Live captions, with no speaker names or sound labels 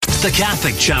The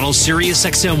Catholic Channel Sirius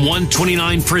XM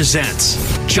 129 presents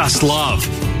Just Love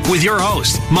with your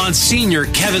host, Monsignor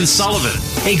Kevin Sullivan,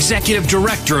 Executive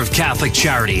Director of Catholic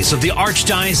Charities of the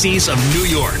Archdiocese of New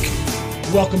York.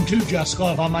 Welcome to Just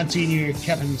Love. I'm Monsignor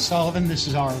Kevin Sullivan. This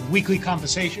is our weekly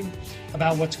conversation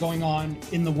about what's going on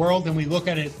in the world, and we look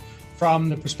at it from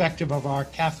the perspective of our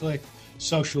Catholic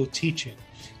social teaching.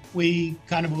 We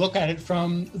kind of look at it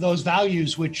from those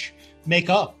values which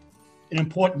make up an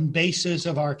important basis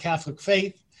of our Catholic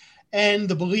faith and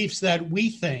the beliefs that we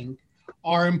think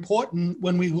are important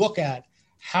when we look at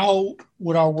how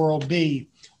would our world be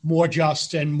more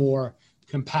just and more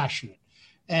compassionate.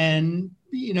 And,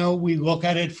 you know, we look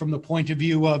at it from the point of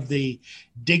view of the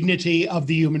dignity of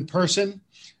the human person,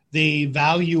 the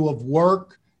value of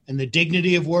work and the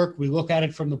dignity of work. We look at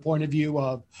it from the point of view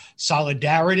of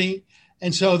solidarity.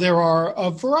 And so there are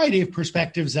a variety of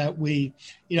perspectives that we,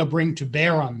 bring to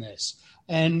bear on this.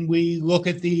 And we look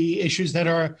at the issues that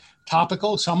are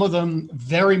topical, some of them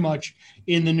very much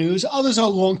in the news, others are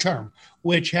long-term,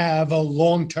 which have a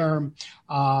long-term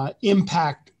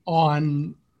impact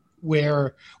on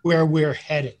where we're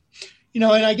headed. And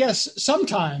I guess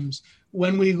sometimes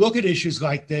when we look at issues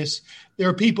like this, there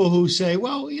are people who say,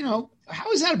 well,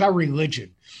 how is that about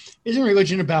religion? Isn't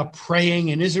religion about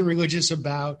praying, and isn't religious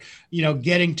about,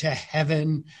 getting to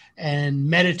heaven and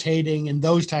meditating and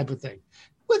those type of things?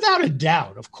 Without a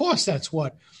doubt, of course, that's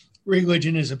what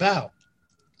religion is about.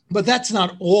 But that's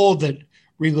not all that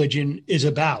religion is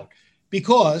about,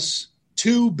 because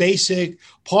two basic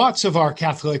parts of our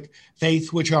Catholic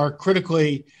faith, which are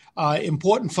critically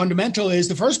important, fundamental, is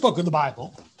the first book of the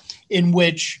Bible, in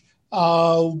which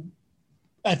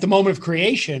at the moment of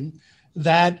creation,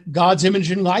 that God's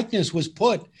image and likeness was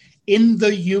put in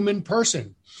the human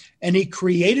person, and he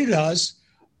created us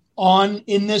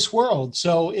in this world.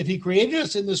 So if he created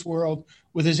us in this world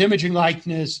with his image and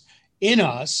likeness in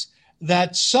us,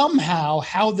 that somehow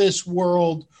how this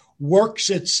world works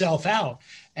itself out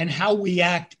and how we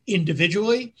act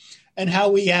individually and how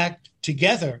we act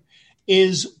together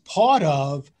is part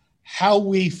of how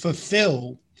we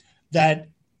fulfill that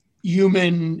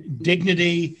human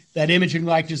dignity, that image and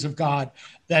likeness of God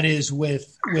that is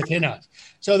within us.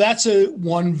 So that's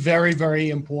one very,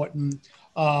 very important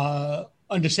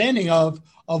understanding of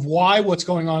why what's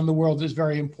going on in the world is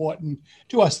very important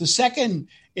to us. The second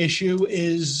issue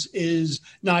is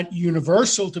not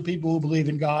universal to people who believe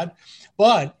in God,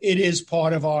 but it is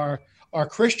part of our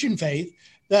Christian faith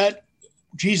that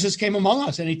Jesus came among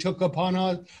us and he took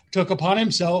upon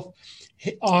himself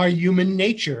our human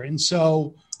nature. And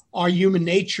so our human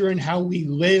nature and how we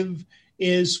live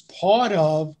is part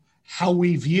of how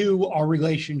we view our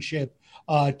relationship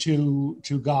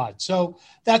to God. So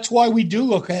that's why we do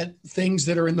look at things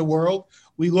that are in the world.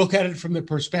 We look at it from the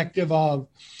perspective of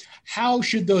how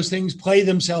should those things play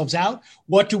themselves out?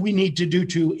 What do we need to do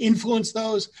to influence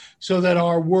those so that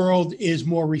our world is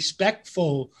more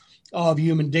respectful of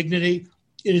human dignity?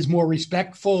 It is more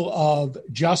respectful of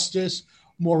justice,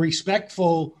 more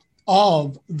respectful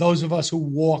of those of us who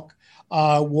walk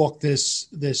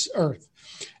this earth.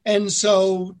 And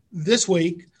so this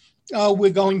week,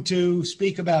 we're going to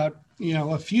speak about,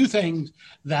 a few things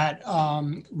that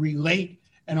relate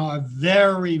and are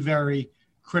very, very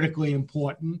critically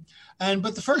important.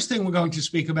 But the first thing we're going to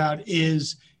speak about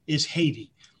is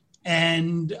Haiti.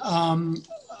 And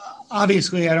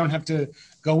obviously, I don't have to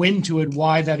go into it,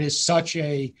 why that is such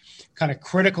a kind of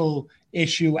critical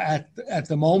issue at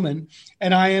the moment.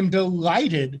 And I am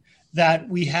delighted that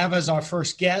we have as our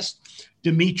first guest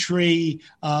Dimitri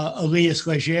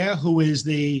Elias-Leger, who is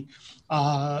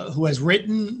who has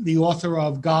written, the author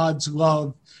of God's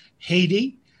Love,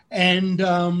 Haiti. And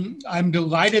I'm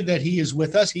delighted that he is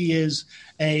with us. He is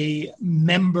a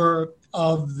member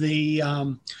of the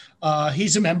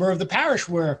parish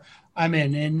where I'm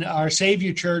in Our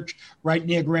Savior Church, right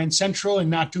near Grand Central and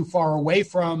not too far away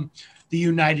from the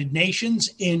United Nations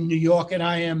in New York. And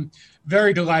I am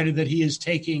very delighted that he is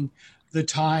taking the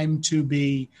time to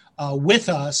be with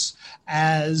us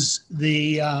as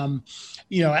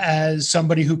as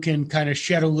somebody who can kind of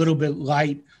shed a little bit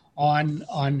light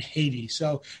on Haiti.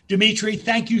 So, Dimitri,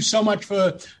 thank you so much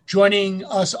for joining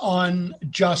us on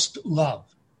Just Love.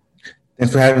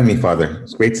 Thanks for having me, Father.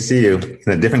 It's great to see you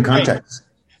in a different context.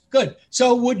 Good.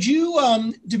 So would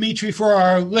you, Dimitri, for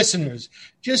our listeners,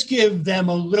 just give them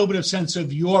a little bit of sense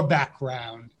of your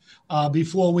background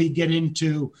before we get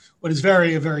into what is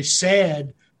a very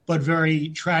sad, but very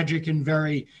tragic and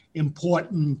very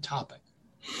important topic?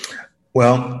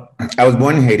 Well, I was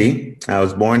born in Haiti. I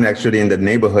was born actually in the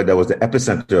neighborhood that was the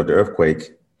epicenter of the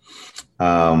earthquake,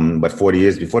 but 40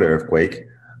 years before the earthquake.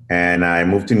 And I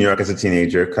moved to New York as a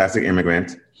teenager, classic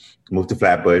immigrant, moved to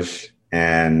Flatbush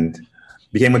and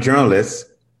became a journalist.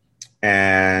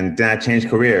 And then I changed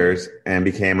careers and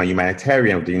became a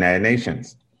humanitarian with the United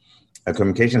Nations, a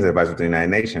communications advisor with the United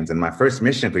Nations. And my first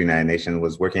mission for the United Nations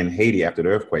was working in Haiti after the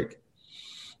earthquake.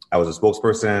 I was a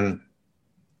spokesperson.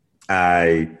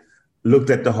 I looked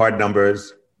at the hard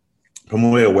numbers,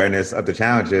 promoted awareness of the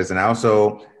challenges, and I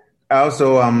also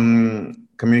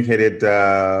communicated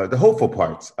the hopeful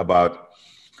parts about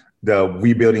the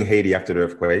rebuilding Haiti after the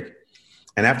earthquake.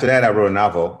 And after that, I wrote a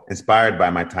novel inspired by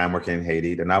my time working in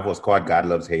Haiti. The novel is called God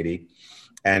Loves Haiti.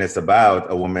 And it's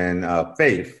about a woman of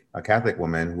faith, a Catholic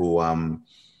woman who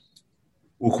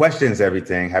questions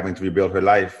everything, having to rebuild her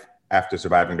life after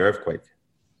surviving the earthquake.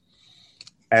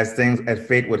 As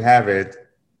fate would have it,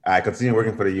 I continued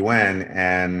working for the UN,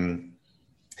 and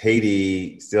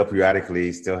Haiti still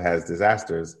periodically has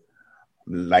disasters,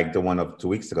 like the one of 2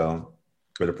 weeks ago,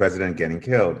 with the president getting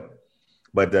killed.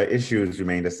 But the issues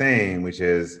remain the same, which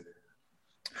is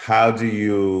how do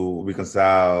you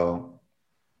reconcile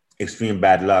extreme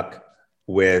bad luck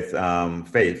with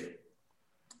faith?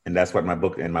 And that's what my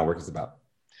book and my work is about.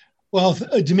 Well,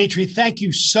 Dimitri, thank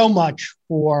you so much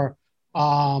for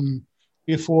kind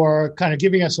of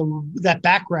giving us that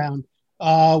background,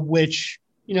 which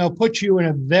puts you in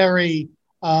a very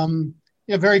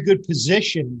good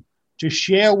position to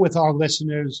share with our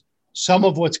listeners some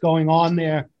of what's going on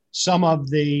there, some of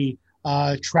the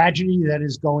tragedy that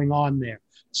is going on there.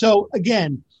 So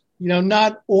again,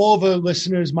 not all of the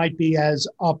listeners might be as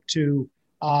up to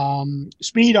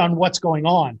speed on what's going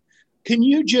on. Can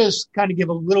you just kind of give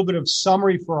a little bit of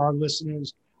summary for our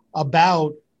listeners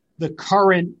about the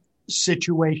current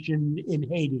situation in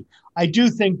Haiti? I do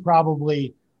think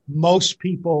probably most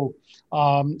people,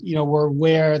 were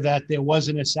aware that there was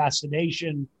an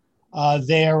assassination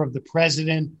there of the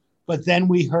president, but then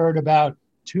we heard about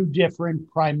 2 different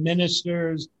prime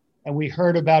ministers, and we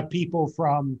heard about people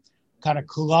from kind of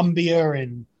Colombia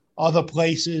and other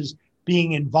places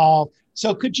being involved.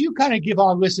 So could you kind of give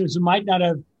our listeners who might not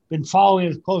have been following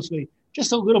us closely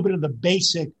just a little bit of the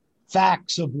basic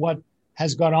facts of what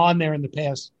has gone on there in the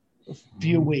past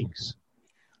few weeks?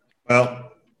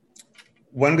 Well,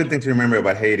 one good thing to remember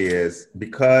about Haiti is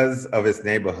because of its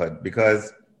neighborhood,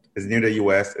 because it's near the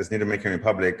U.S., it's near the Dominican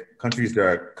Republic, countries that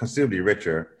are considerably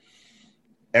richer.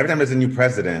 Every time there's a new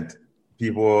president,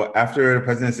 people, after the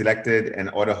president's elected and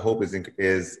all the hope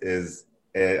is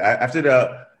after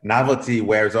the novelty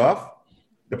wears off,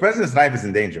 the president's life is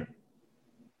in danger.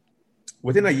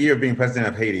 Within a year of being president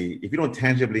of Haiti, if you don't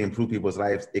tangibly improve people's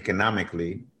lives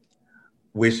economically,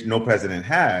 which no president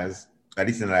has, at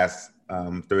least in the last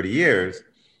 30 years,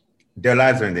 their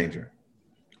lives are in danger.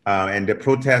 And the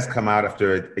protests come out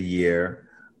after a year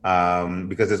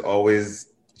because there's always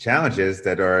challenges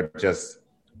that are just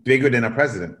bigger than a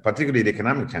president, particularly the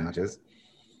economic challenges.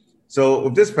 So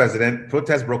with this president,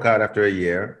 protests broke out after a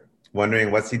year,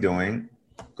 wondering what's he doing,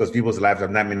 because people's lives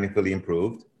have not meaningfully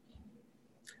improved.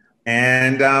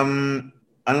 And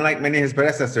unlike many of his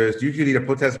predecessors, usually the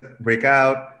protests break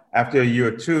out after a year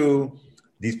or two.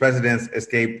 These presidents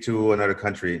escape to another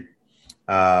country.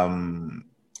 But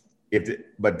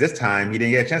this time, he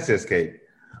didn't get a chance to escape.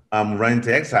 Running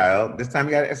to exile, this time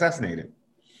he got assassinated.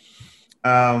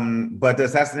 But the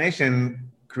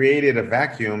assassination created a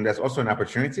vacuum that's also an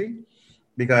opportunity,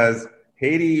 because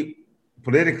Haiti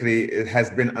politically it has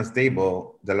been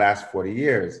unstable the last 40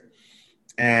 years.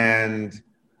 And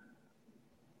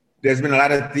there's been a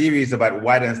lot of theories about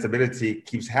why the instability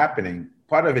keeps happening.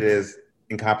 Part of it is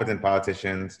incompetent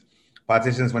politicians.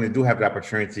 Politicians, when they do have the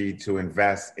opportunity to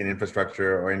invest in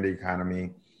infrastructure or in the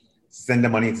economy, send the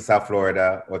money to South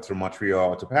Florida or to Montreal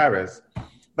or to Paris.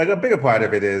 But a bigger part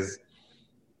of it is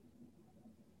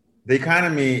the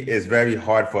economy is very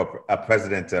hard for a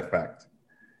president to affect.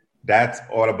 That's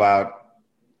all about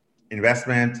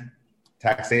investment,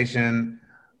 taxation,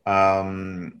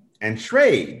 and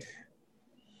trade.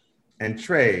 And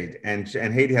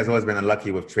Haiti has always been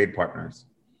unlucky with trade partners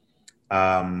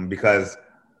because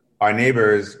our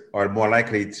neighbors are more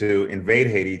likely to invade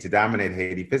Haiti, to dominate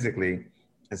Haiti physically,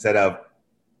 instead of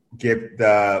give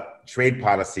the trade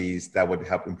policies that would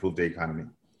help improve the economy.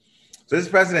 So this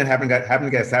president happened to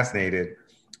get assassinated,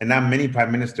 and now many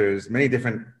prime ministers, many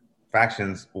different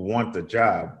factions want the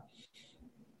job,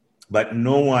 but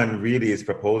no one really is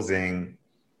proposing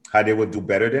how they would do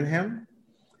better than him.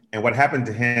 And what happened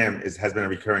to him has been a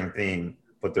recurring theme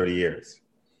for 30 years.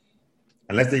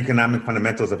 Unless the economic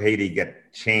fundamentals of Haiti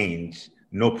get changed,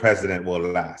 no president will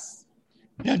last.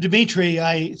 Now, Dimitri,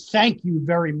 I thank you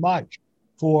very much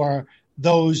for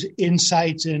those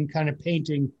insights and kind of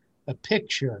painting a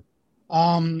picture.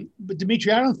 But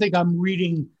Dimitri, I don't think I'm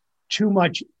reading too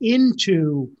much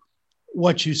into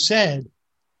what you said.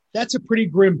 That's a pretty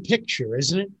grim picture,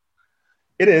 isn't it?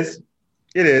 It is.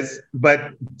 It is.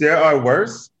 But there are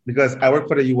worse because I work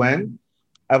for the UN.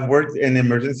 I've worked in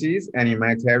emergencies and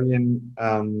humanitarian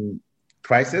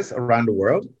crisis around the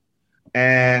world.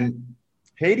 And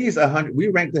Haiti is 100. We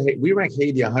rank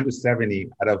Haiti 170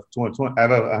 out of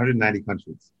 190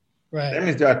 countries. Right. That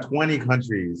means there are 20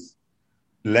 countries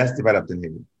less developed than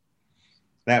Haiti.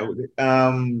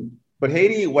 But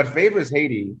Haiti, what favors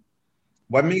Haiti,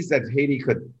 what means that Haiti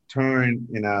could turn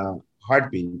in a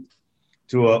heartbeat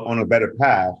on a better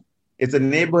path, it's a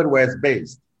neighborhood where it's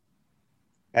based.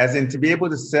 As in, to be able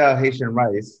to sell Haitian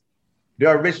rice, there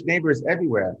are rich neighbors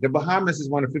everywhere. The Bahamas is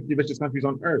one of the 50 richest countries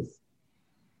on earth.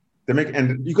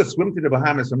 And you could swim to the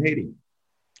Bahamas from Haiti.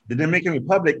 The Dominican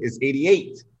Republic is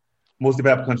 88th most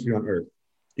developed country on earth.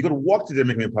 You could walk to the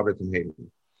Dominican Republic from Haiti.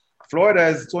 Florida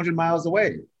is 200 miles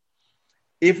away.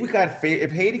 If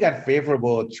Haiti got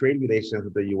favorable trade relations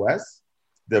with the US,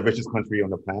 the richest country on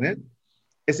the planet,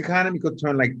 its economy could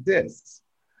turn like this.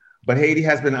 But Haiti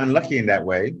has been unlucky in that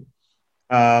way.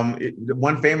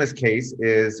 One famous case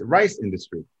is rice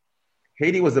industry.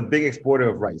 Haiti was a big exporter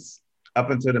of rice up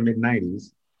until the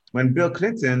mid-90s when Bill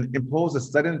Clinton imposed a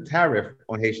sudden tariff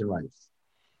on Haitian rice.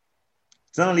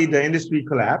 Suddenly, the industry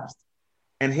collapsed,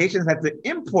 and Haitians had to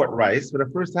import rice for the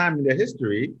first time in their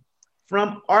history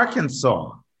from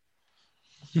Arkansas,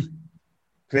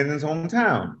 Clinton's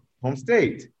hometown, home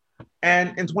state.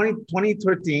 And in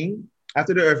 2013,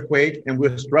 after the earthquake, and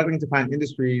we're struggling to find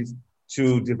industries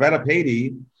to develop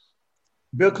Haiti,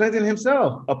 Bill Clinton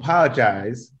himself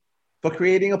apologized for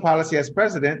creating a policy as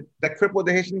president that crippled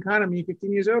the Haitian economy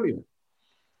 15 years earlier.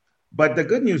 But the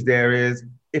good news there is,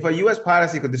 if a US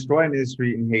policy could destroy an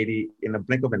industry in Haiti in a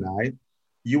blink of an eye,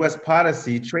 US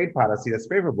policy, trade policy that's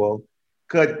favorable,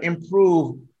 could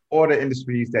improve all the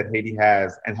industries that Haiti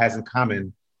has and has in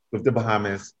common with the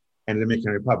Bahamas and the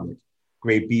Dominican Republic.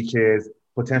 Great beaches,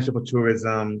 potential for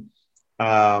tourism,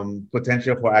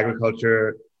 potential for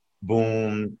agriculture,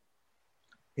 boom.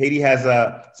 Haiti has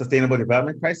a sustainable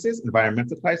development crisis,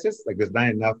 environmental crisis, like there's not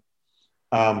enough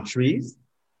trees.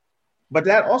 But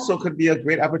that also could be a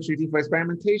great opportunity for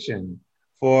experimentation,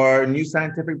 for new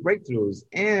scientific breakthroughs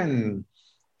in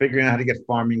figuring out how to get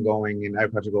farming going and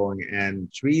agriculture going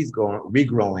and trees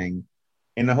regrowing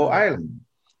in the whole island.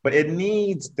 But it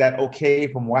needs that okay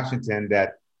from Washington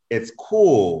that it's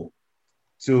cool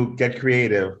to get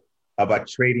creative about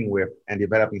trading with and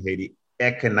developing Haiti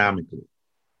economically,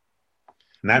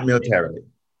 not militarily.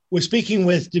 We're speaking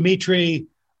with Dimitri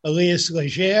Elias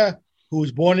Leger, who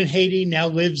was born in Haiti, now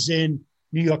lives in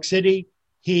New York City.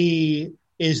 He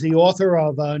is the author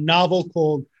of a novel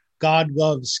called God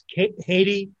Loves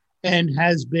Haiti and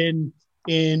has been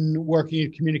working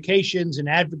in communications and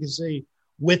advocacy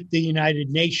with the United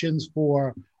Nations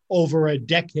for over a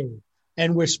decade.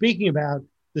 And we're speaking about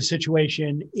the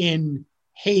situation in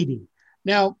Haiti.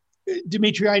 Now,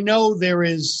 Dimitri, I know there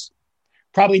is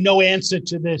probably no answer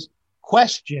to this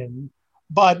question,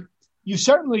 but you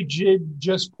certainly did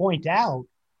just point out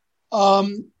a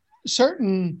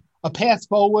path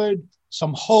forward,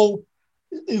 some hope,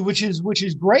 which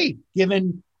is great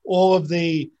given all of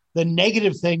the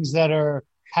negative things that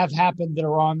have happened that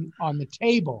are on the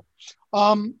table.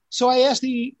 So I asked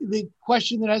the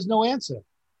question that has no answer.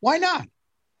 Why not?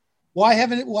 Why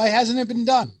hasn't it been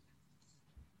done?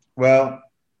 Well,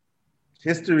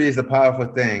 history is a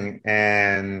powerful thing,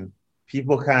 and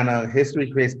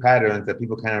history creates patterns that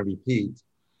people kind of repeat.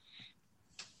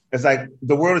 It's like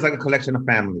the world is like a collection of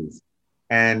families,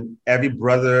 and every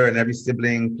brother and every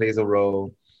sibling plays a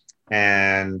role,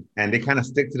 and they kind of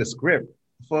stick to the script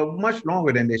for much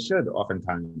longer than they should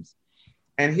oftentimes.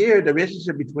 And here, the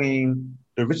relationship between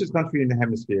the richest country in the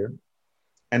hemisphere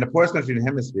and the poorest country in the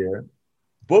hemisphere,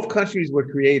 both countries were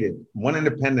created, one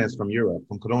independence from Europe,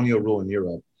 from colonial rule in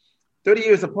Europe, 30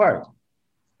 years apart.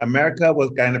 America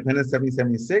got independence in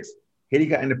 1776. Haiti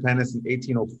got independence in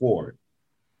 1804.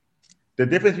 The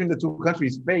difference between the two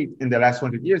countries' fate in the last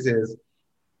 100 years is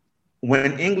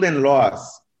when England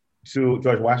lost to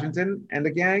George Washington and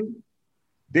the gang,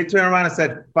 they turned around and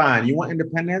said, fine, you want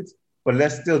independence, but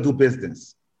let's still do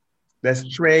business. Let's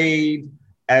trade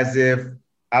as if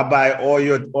I'll buy all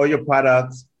your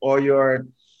products, all your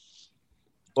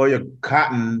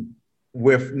cotton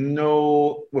with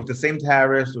the same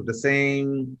tariffs, with the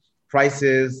same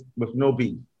prices, with no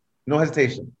beef, no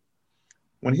hesitation.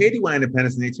 When Haiti won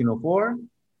independence in 1804,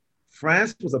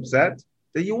 France was upset,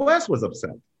 the US was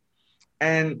upset.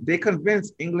 And they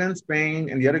convinced England, Spain,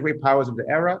 and the other great powers of the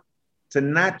era to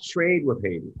not trade with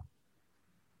Haiti.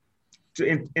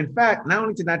 in fact, not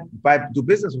only to not do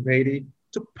business with Haiti,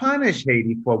 to punish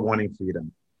Haiti for wanting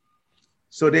freedom.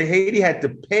 So Haiti had to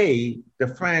pay the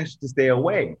French to stay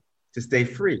away, to stay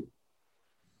free.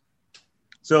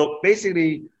 So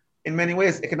basically, in many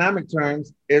ways, economic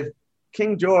terms, if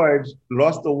King George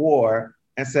lost the war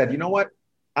and said, you know what,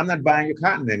 I'm not buying your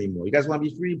cotton anymore. You guys want to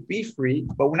be free,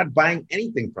 but we're not buying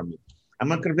anything from you. I'm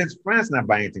going to convince France not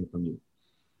buying anything from you.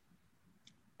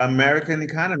 American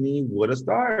economy would have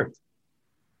starved.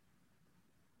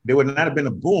 There would not have been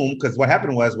a boom, because what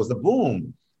happened was a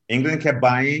boom. England kept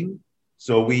buying,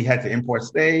 so we had to import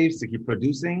slaves to keep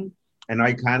producing, and our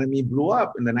economy blew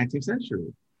up in the 19th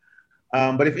century.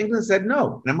 But if England said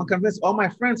no, and I'm going to convince all my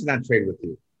friends to not trade with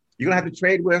you, you're going to have to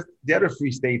trade with the other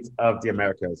free states of the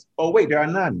Americas. Oh, wait, there are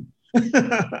none.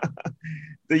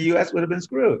 The US would have been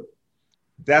screwed.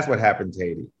 That's what happened to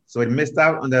Haiti. So it missed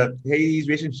out on the Haiti's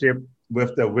relationship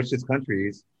with the richest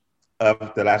countries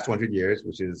of the last 200 years,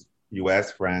 which is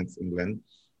US, France, England,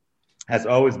 has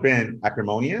always been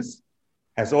acrimonious,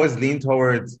 has always leaned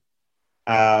towards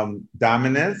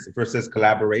dominance versus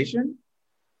collaboration.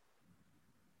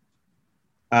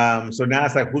 So now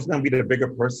it's like, who's going to be the bigger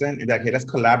person? And like, hey, let's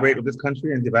collaborate with this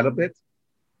country and develop it.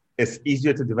 It's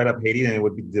easier to develop Haiti than it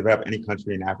would be to develop any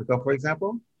country in Africa, for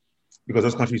example, because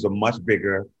those countries are much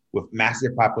bigger with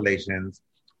massive populations.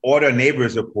 All their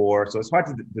neighbors are poor. So it's hard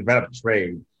to develop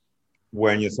trade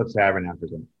when you're sub-Saharan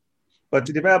Africa. But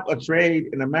to develop a trade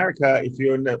in America, if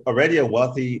you're already a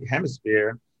wealthy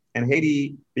hemisphere, and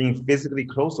Haiti being physically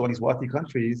close to all these wealthy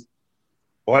countries,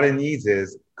 all it needs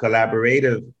is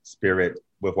collaborative spirit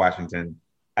with Washington,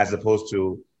 as opposed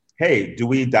to, hey, do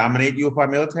we dominate you with our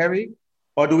military?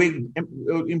 Or do we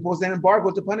impose an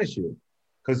embargo to punish you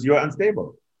because you're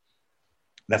unstable?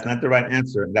 That's not the right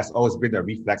answer. And that's always been a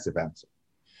reflexive answer.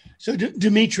 So,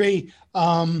 Dimitri,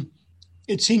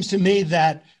 it seems to me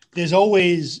that there's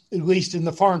always, at least in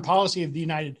the foreign policy of the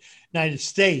United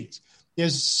States,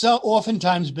 there's so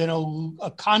oftentimes been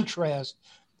a contrast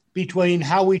between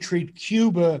how we treat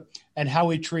Cuba and how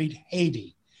we treat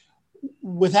Haiti.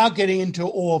 Without getting into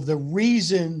all of the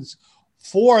reasons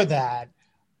for that,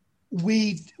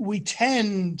 we've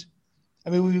tend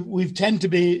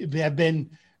to have been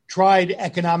tried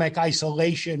economic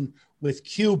isolation with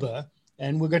Cuba,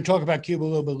 and we're going to talk about Cuba a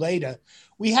little bit later.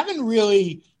 We haven't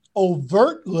really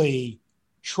overtly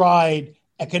tried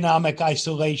economic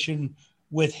isolation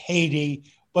with Haiti,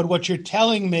 but what you're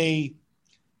telling me,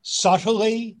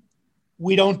 subtly,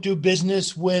 we don't do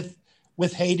business with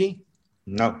Haiti?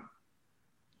 No.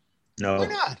 Why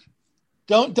not?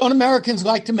 Don't Americans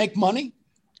like to make money?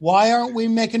 Why aren't we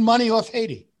making money off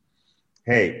Haiti?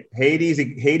 Hey,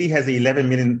 Haiti has an 11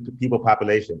 million people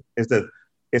population. It's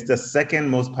the second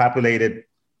most populated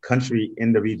country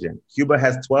in the region. Cuba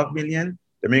has 12 million.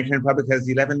 The Dominican Republic has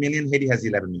 11 million. Haiti has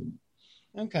 11 million.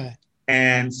 Okay.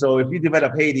 And so if you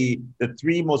develop Haiti, the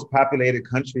three most populated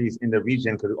countries in the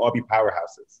region could all be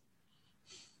powerhouses.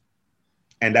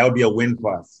 And that would be a win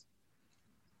for us.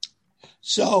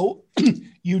 So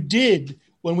you did,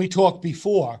 when we talked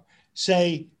before,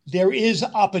 say there is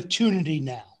opportunity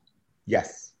now.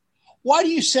 Yes. Why do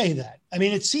you say that? I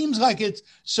mean, it seems like it's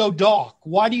so dark.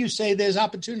 Why do you say there's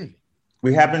opportunity?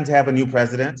 We happen to have a new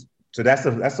president. So that's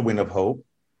a win of hope.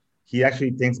 He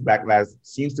actually thinks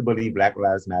seems to believe Black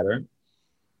Lives Matter.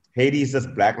 Haiti is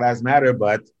just Black Lives Matter,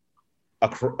 but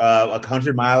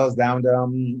 100 miles down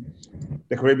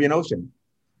the Caribbean Ocean.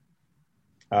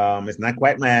 It's not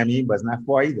quite Miami, but it's not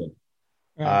far either.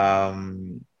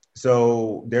 Right.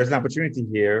 So there's an opportunity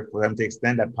here for them to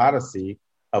extend that policy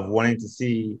of wanting to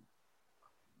see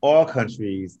all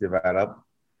countries develop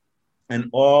and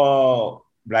all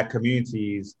Black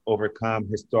communities overcome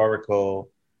historical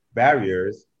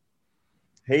barriers.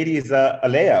 Haiti is a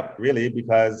layup, really,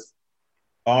 because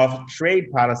of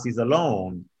trade policies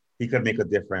alone, he could make a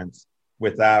difference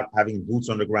without having boots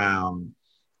on the ground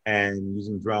and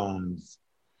using drones.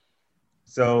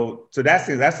 So that's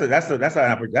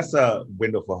a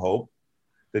window for hope.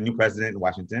 The new president in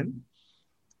Washington,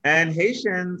 and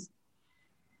Haitians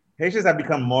have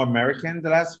become more American the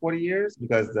last 40 years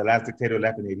because the last dictator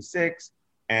left in '86,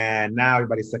 and now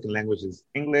everybody's second language is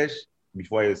English.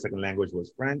 Before his second language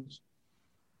was French.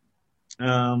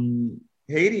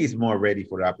 Haiti is more ready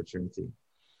for the opportunity.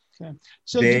 Okay.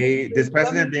 So this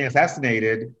president being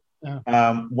assassinated,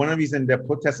 one of the reasons they're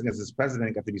protesting against this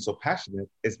president got to be so passionate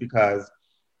is because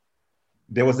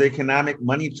there was an economic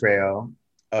money trail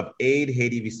of aid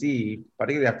Haiti received,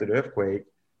 particularly after the earthquake,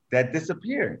 that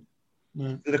disappeared.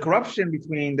 So the corruption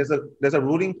between, there's a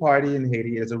ruling party in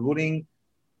Haiti, there's a ruling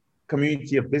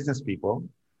community of business people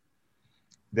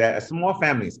that are small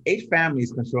families, 8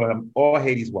 families control all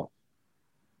Haiti's wealth.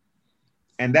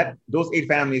 And that those 8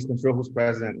 families control who's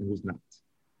president and who's not.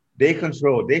 They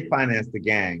finance the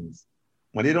gangs.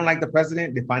 When they don't like the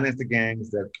president, they finance the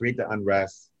gangs that create the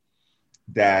unrest,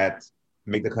 that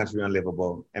make the country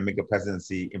unlivable and make the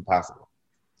presidency impossible.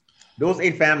 Those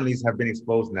 8 families have been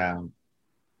exposed now.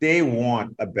 They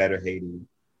want a better Haiti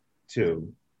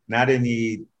too. Now they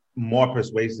need more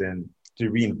persuasion to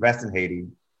reinvest in Haiti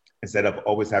instead of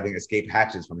always having escape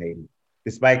hatches from Haiti.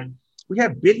 Despite we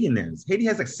have billionaires. Haiti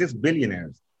has like 6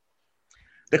 billionaires.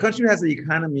 The country has a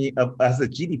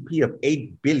GDP of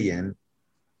 8 billion,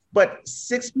 but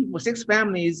 6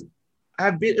 families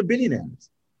have billionaires.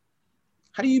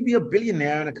 How do you be a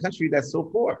billionaire in a country that's so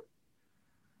poor?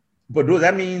 But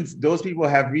that means those people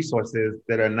have resources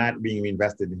that are not being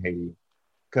reinvested in Haiti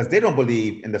because they don't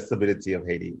believe in the stability of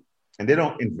Haiti and they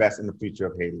don't invest in the future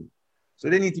of Haiti. So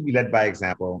they need to be led by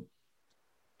example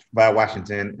by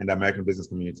Washington and the American business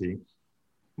community.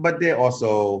 But they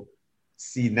also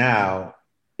see now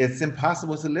it's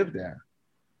impossible to live there.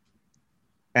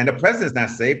 And the president's not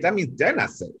safe. That means they're not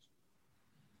safe.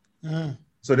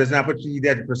 So there's an opportunity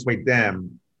there to persuade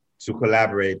them to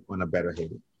collaborate on a better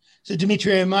Haiti. So,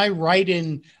 Dimitri, am I right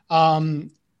in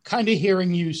kind of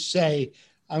hearing you say,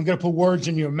 I'm going to put words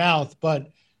in your mouth,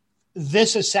 but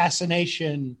this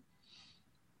assassination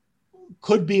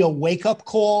could be a wake-up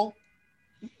call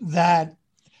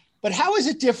but how is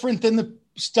it different than the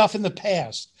stuff in the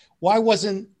past? Why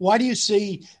do you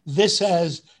see this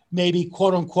as maybe,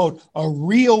 quote unquote, a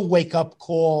real wake-up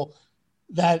call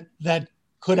that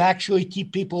could actually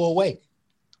keep people awake?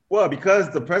 Well, because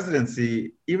the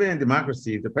presidency, even in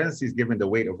democracy, the presidency is given the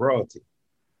weight of royalty.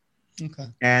 Okay.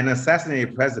 And an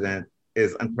assassinated president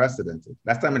is unprecedented.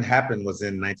 Last time it happened was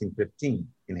in 1915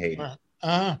 in Haiti.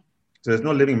 So there's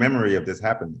no living memory of this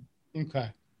happening. Okay.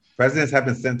 Presidents have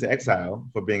been sent to exile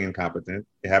for being incompetent.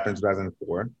 It happened in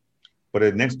 2004. But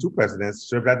the next 2 presidents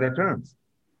served out their terms.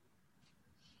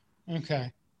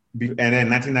 Okay. And in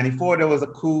 1994, there was a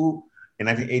coup. In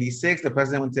 1986, the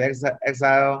president went to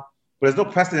exile. But there's no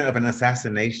precedent of an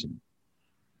assassination.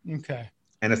 Okay.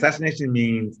 And assassination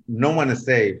means no one is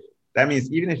safe. That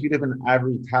means even if you live in an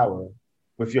ivory tower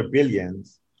with your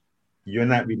billions, you're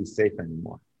not really safe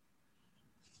anymore.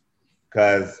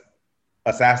 Because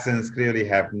assassins clearly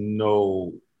have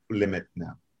no limit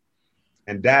now.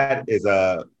 And that is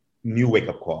a new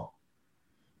wake-up call.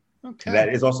 Okay. And that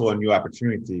is also a new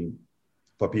opportunity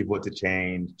for people to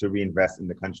change, to reinvest in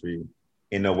the country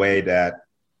in a way that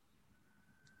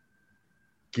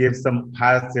gives some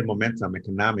positive momentum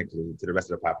economically to the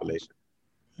rest of the population.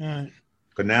 Right.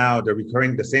 But now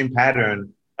the same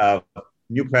pattern of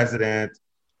new president,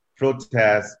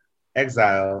 protest,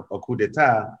 exile, or coup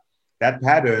d'etat, that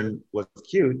pattern was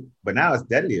cute, but now it's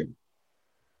deadlier.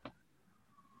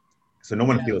 So no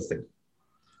one feels safe.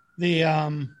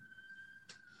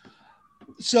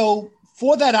 So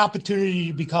for that opportunity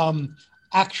to become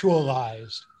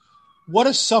actualized, what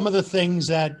are some of the things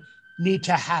that need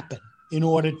to happen in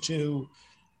order to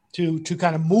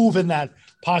kind of move in that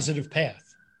positive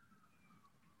path?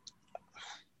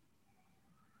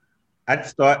 I'd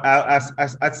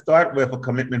start with a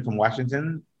commitment from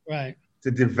Washington, right, to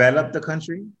develop the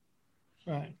country,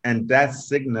 right, and that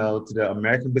signal to the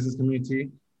American business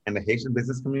community and the Haitian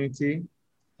business community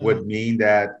would mean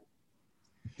that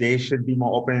they should be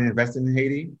more open and invested in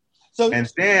Haiti. So, and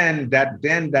then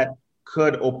that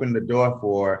could open the door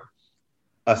for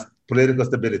political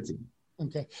stability.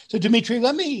 Okay. So Dimitri,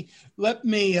 let me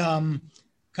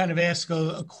kind of ask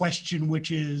a question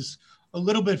which is a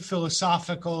little bit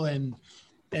philosophical and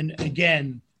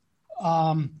again,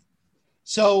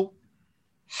 so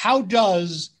how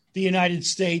does the United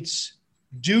States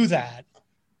do that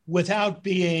without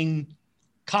being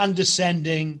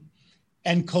condescending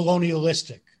and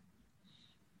colonialistic?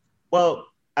 Well,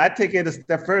 I take it a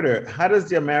step further. How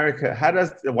does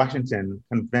Washington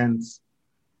convince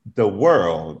the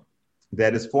world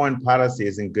that its foreign policy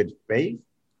is in good faith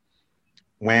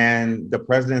when the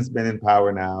president's been in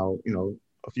power now,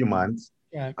 a few months?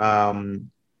 Yeah.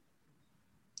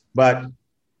 But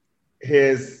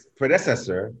his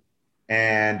predecessor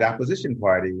and the opposition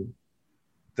party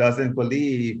doesn't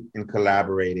believe in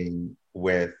collaborating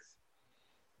with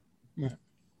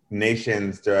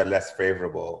nations that are less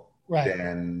favorable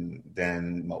than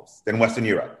Western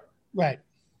Europe. Right.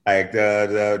 Like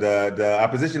the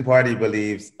opposition party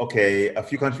believes, okay, a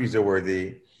few countries are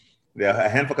worthy. A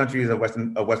handful of countries of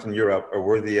Western Europe are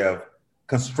worthy of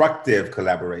constructive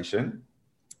collaboration.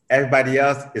 Everybody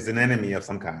else is an enemy of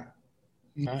some kind.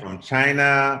 Right. From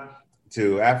China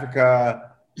to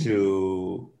Africa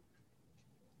to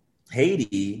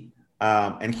Haiti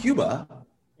and Cuba,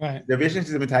 right. their relationship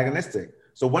is antagonistic.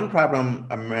 So one problem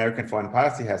American foreign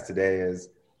policy has today is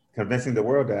convincing the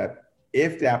world that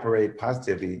if they operate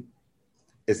positively,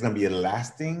 it's going to be a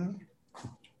lasting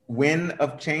win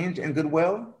of change and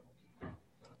goodwill.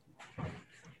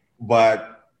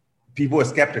 But people are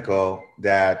skeptical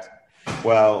that,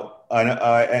 well,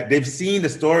 they've seen the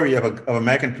story of an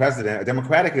American president, a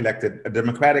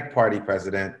Democratic Party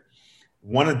president,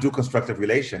 want to do constructive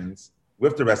relations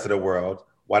with the rest of the world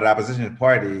while the opposition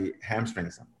party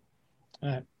hamstrings them.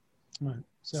 Right.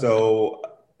 So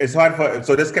it's hard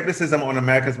so there's skepticism on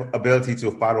America's ability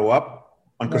to follow up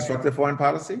on constructive foreign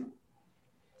policy.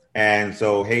 And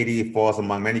so Haiti falls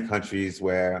among many countries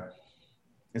where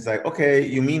it's like, okay,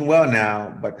 you mean well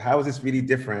now, but how is this really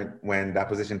different when the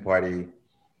opposition party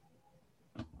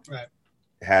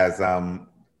has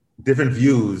different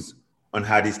views on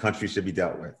how these countries should be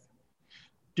dealt with?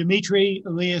 Dimitri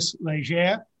Elias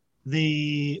Leger,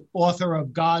 the author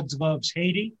of God Loves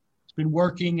Haiti, has been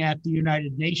working at the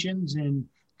United Nations in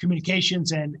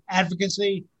communications and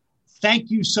advocacy.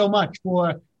 Thank you so much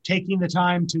for taking the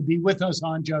time to be with us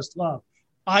on Just Love.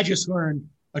 I just learned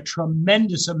a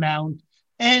tremendous amount.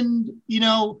 And,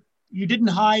 you didn't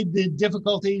hide the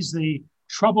difficulties, the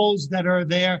troubles that are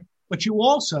there, but you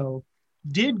also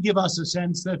did give us a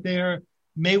sense that there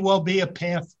may well be a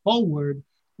path forward,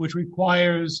 which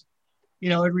requires,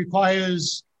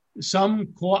 some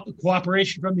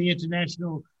cooperation from the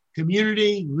international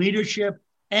community, leadership,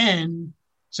 and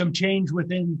some change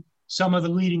within some of the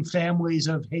leading families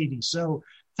of Haiti. So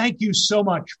thank you so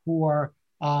much for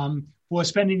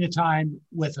spending the time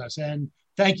with us. And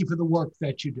thank you for the work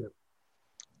that you do.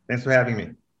 Thanks for having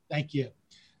me. Thank you.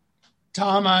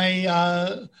 Tom,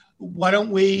 why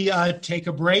don't we take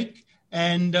a break,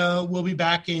 and we'll be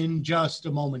back in just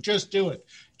a moment. Just do it.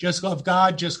 Just love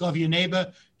God, just love your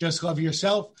neighbor, just love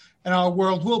yourself, and our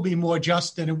world will be more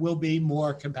just and it will be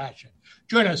more compassionate.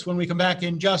 Join us when we come back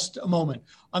in just a moment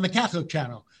on the Catholic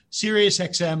Channel, Sirius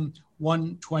XM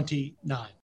 129.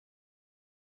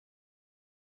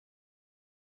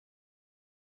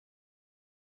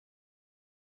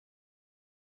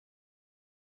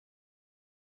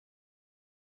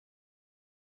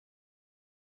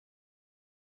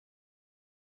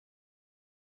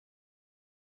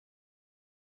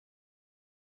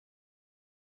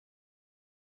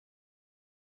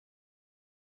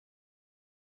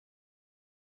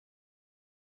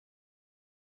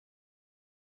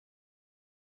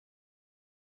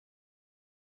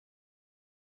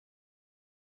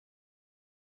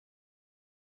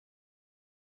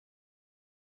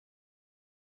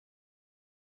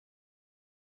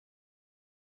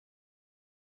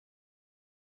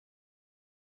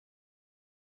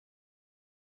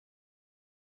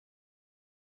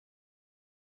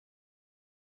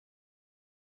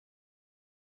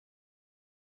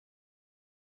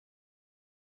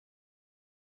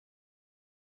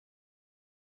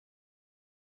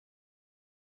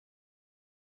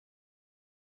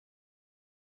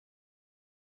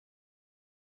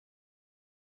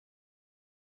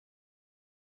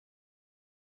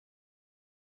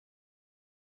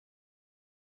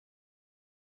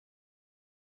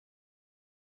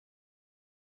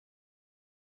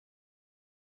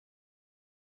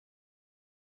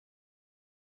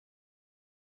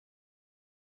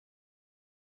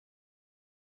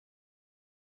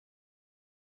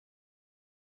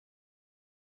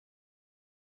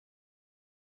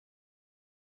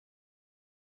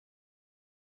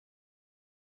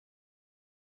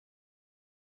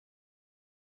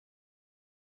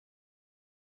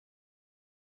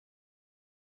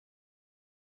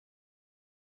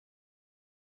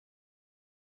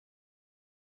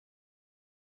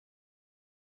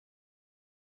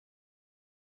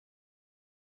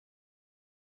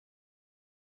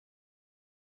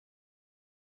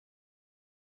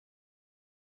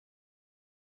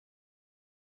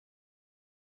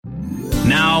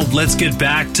 Now, let's get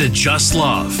back to Just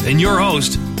Love and your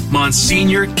host,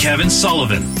 Monsignor Kevin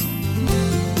Sullivan.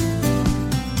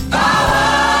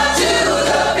 Power to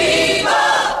the people!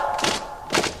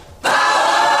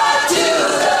 Power to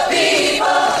the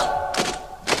people!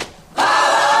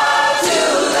 Power to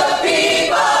the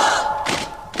people!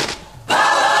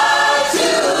 Power to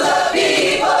the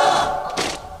people!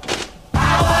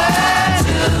 Power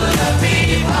to the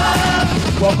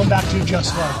people! Welcome back to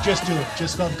Just Love. Just do it.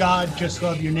 Just love God. Just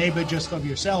love your neighbor. Just love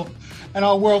yourself. And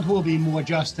our world will be more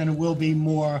just, and it will be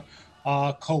more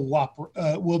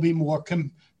will be more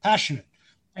compassionate.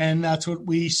 And that's what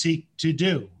we seek to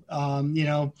do.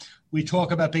 We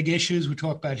talk about big issues. We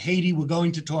talk about Haiti. We're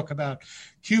going to talk about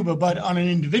Cuba. But on an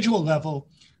individual level,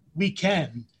 we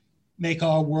can make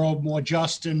our world more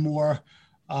just and more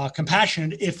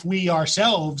compassionate if we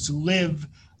ourselves live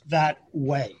that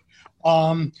way.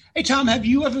 Hey, Tom, have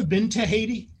you ever been to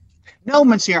Haiti? No,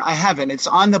 Monsieur, I haven't. It's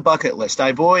on the bucket list.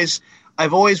 I've always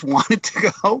wanted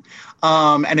to go,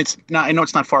 and it's not. I know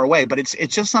it's not far away, but it's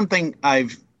just something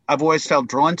I've always felt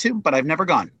drawn to, but I've never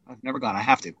gone. I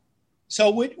have to.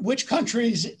 So, which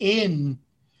countries in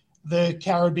the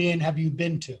Caribbean have you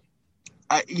been to?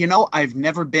 I've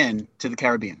never been to the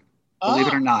Caribbean. Believe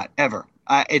it or not, ever.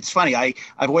 It's funny. I've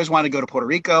always wanted to go to Puerto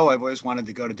Rico. I've always wanted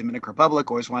to go to Dominican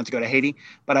Republic. Always wanted to go to Haiti,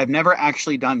 but I've never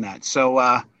actually done that.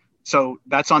 So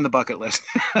that's on the bucket list.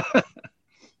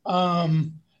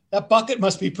 That bucket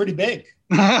must be pretty big.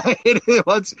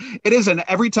 It is, and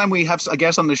every time we have a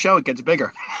guest on the show, it gets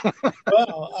bigger.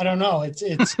 Well, I don't know.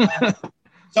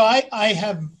 So I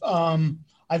have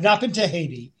I've not been to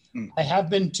Haiti. I have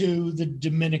been to the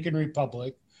Dominican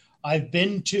Republic. I've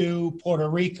been to Puerto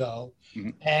Rico,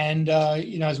 and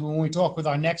as when we talk with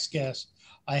our next guest,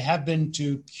 I have been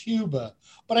to Cuba,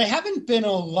 but I haven't been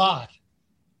a lot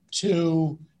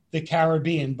to the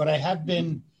Caribbean. But I have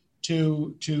been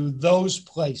to those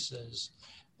places,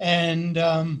 and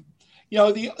the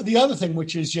other thing,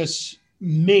 which is just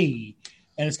me,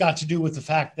 and it's got to do with the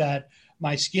fact that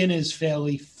my skin is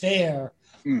fairly fair.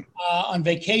 On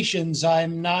vacations,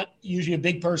 I'm not usually a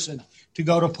big person to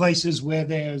go to places where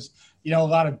there's, a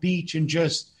lot of beach and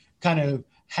just kind of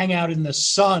hang out in the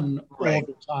sun all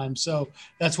the time. So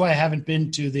that's why I haven't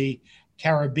been to the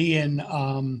Caribbean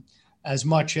as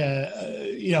much,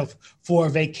 for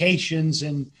vacations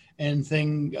and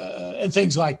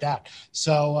things like that.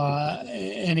 So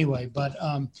anyway, but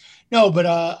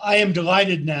I am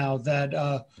delighted now that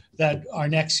our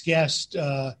next guest.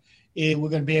 We're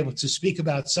going to be able to speak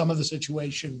about some of the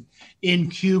situation in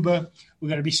Cuba. We're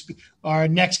going to be our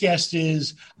next guest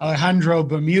is Alejandro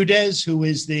Bermudez, who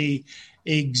is the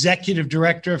executive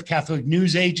director of Catholic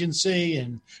News Agency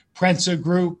and Prensa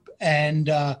Group, and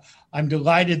I'm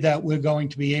delighted that we're going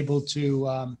to be able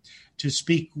to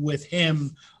speak with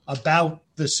him about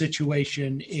the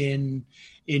situation in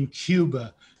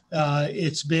Cuba.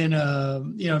 It's been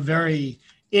a very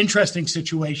interesting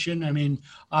situation. I mean,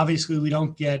 obviously, we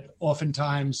don't get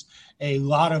oftentimes a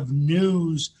lot of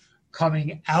news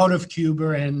coming out of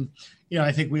Cuba. And,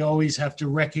 I think we always have to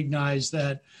recognize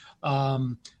that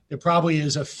there probably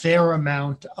is a fair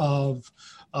amount of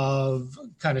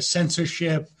kind of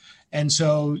censorship. And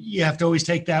so you have to always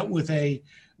take that with a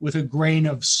grain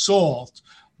of salt.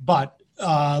 But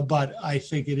I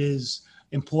think it is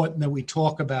important that we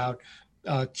talk about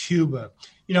Cuba.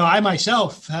 I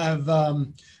myself have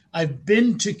I've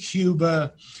been to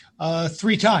Cuba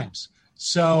 3 times.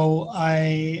 So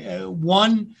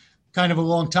one kind of a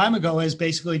long time ago as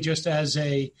basically just as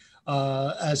a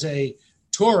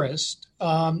tourist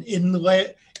in the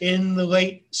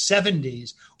late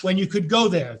 70s when you could go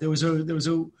there. There was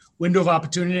a window of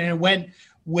opportunity, and I went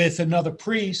with another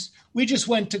priest. We just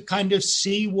went to kind of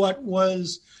see what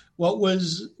was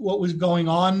going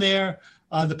on there.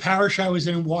 The parish I was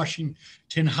in,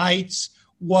 Washington Heights,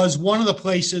 was one of the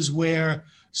places where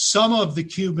some of the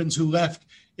Cubans who left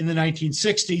in the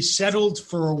 1960s settled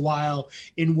for a while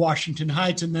in Washington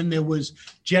Heights, and then there was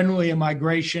generally a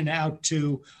migration out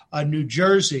to New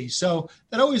Jersey. So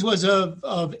that always was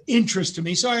of interest to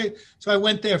me. So I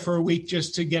went there for a week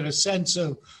just to get a sense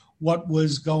of what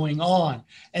was going on.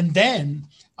 And then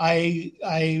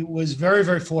I was very,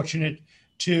 very fortunate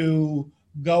to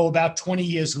go about 20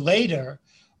 years later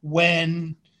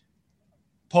when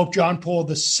Pope John Paul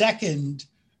II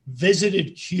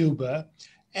visited Cuba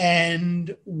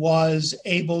and was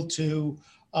able to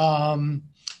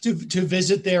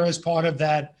visit there as part of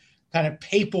that kind of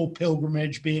papal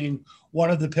pilgrimage, being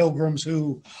one of the pilgrims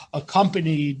who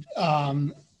accompanied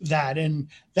that. And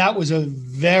that was a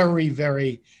very,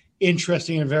 very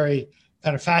interesting and very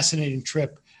kind of fascinating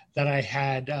trip that I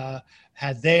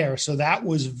had there. So that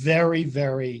was very,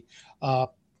 very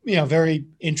very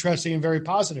interesting and very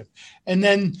positive. And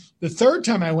then the third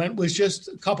time I went was just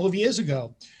a couple of years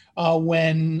ago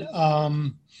when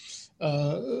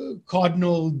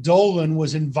Cardinal Dolan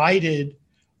was invited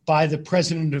by the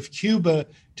president of Cuba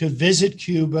to visit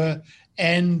Cuba,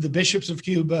 and the bishops of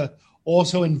Cuba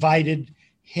also invited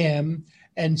him.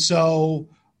 And so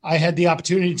I had the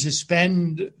opportunity to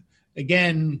spend,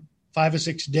 again, 5 or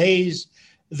 6 days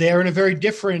there in a very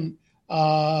different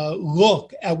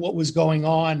look at what was going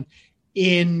on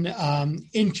in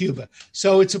Cuba.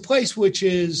 So it's a place which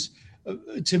is,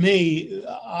 to me,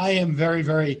 I am very,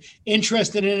 very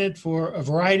interested in it for a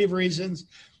variety of reasons.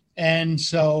 And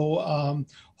so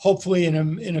hopefully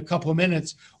in a couple of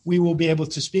minutes, we will be able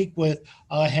to speak with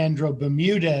Alejandro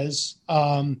Bermudez,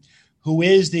 who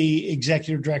is the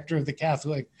executive director of the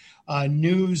Catholic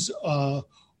News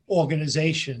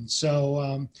Organization.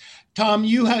 So, Tom,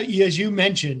 as you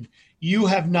mentioned, you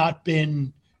have not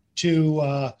been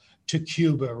to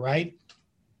Cuba, right?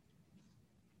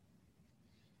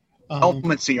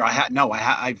 Monsignor,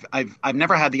 I've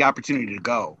never had the opportunity to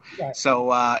go. Right. So,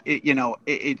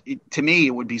 to me,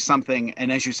 it would be something.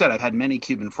 And as you said, I've had many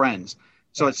Cuban friends,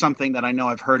 so it's something that I know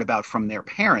I've heard about from their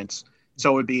parents.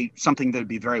 So it would be something that would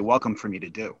be very welcome for me to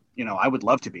do. I would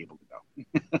love to be able to go.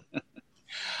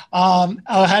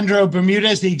 Alejandro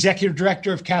Bermudez, the executive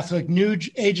director of Catholic News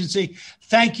Agency,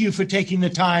 thank you for taking the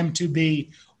time to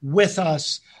be with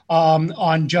us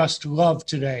on Just Love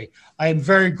today. I am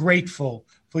very grateful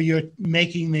for your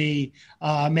making the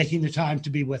time to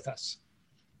be with us.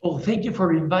 Oh, thank you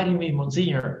for inviting me,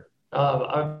 Monsignor.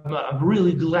 I'm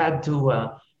really glad to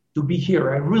be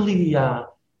here. I really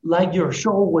like your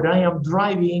show when I am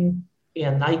driving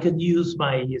and I can use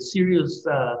my Sirius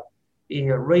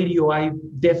radio. I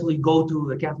definitely go to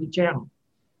the Catholic channel.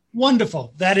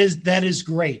 Wonderful. That is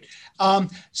great. Could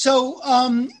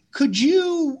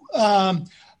you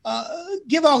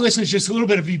give our listeners just a little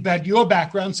bit about your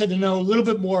background, so to know a little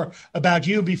bit more about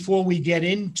you before we get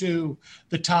into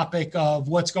the topic of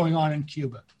what's going on in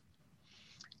Cuba?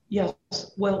 Yes.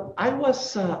 Well, I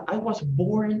was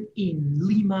born in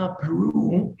Lima,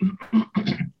 Peru,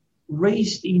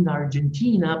 raised in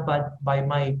Argentina, but by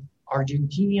my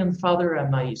Argentinian father and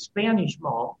my Spanish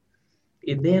mom,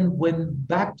 and then went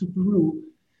back to Peru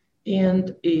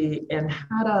and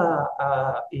had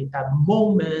a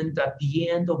moment at the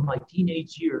end of my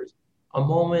teenage years, a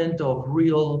moment of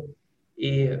real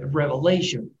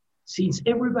revelation. Since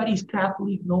everybody's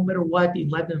Catholic, no matter what, in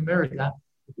Latin America,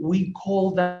 we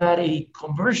call that a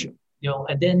conversion,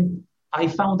 and then I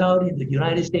found out in the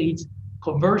United States,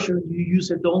 conversion, you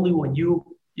use it only when you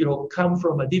come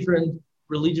from a different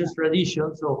religious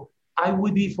tradition. So I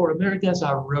would be for Americans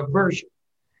a reversion.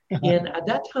 And at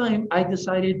that time, I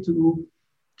decided to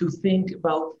think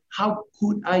about how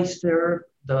could I serve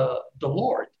the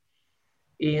Lord.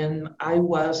 And I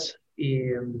was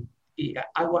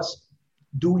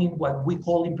doing what we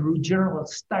call in Peru general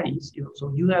studies.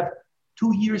 So you have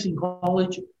 2 years in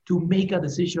college to make a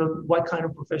decision what kind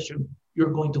of profession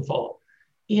you're going to follow.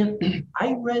 And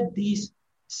I read this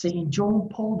St. John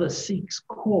Paul VI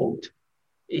quote.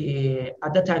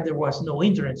 At that time, there was no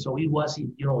internet, so it was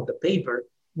in the paper.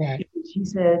 Right. He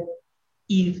said,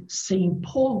 if St.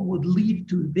 Paul would live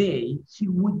today, he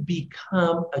would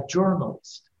become a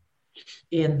journalist.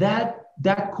 And that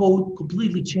quote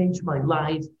completely changed my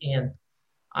life. And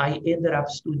I ended up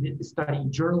studying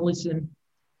journalism,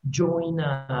 joined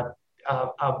a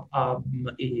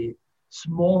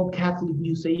small Catholic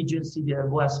news agency that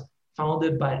was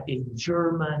founded by a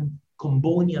German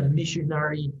Combonian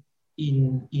missionary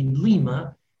in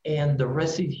Lima, and the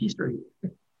rest is history.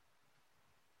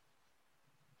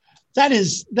 That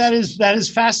is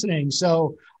fascinating.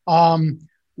 So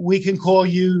we can call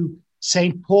you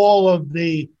St. Paul of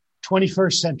the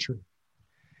 21st century.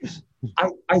 I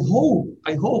hope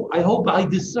I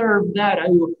deserve that.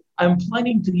 I'm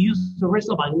planning to use the rest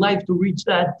of my life to reach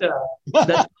that.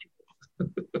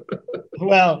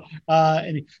 Well,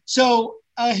 so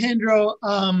Alejandro,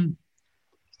 I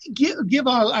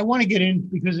want to get in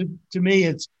because to me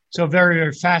it's so very,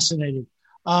 very fascinating.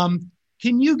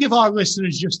 Can you give our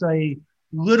listeners just a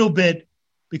little bit,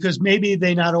 because maybe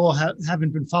they not all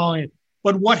haven't been following it,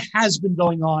 but what has been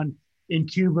going on in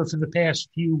Cuba for the past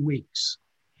few weeks?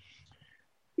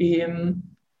 It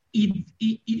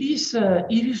is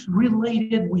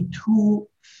related with two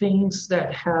things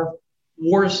that have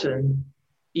worsened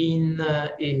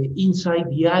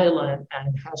inside the island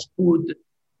and has put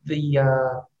the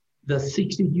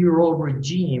 60-year-old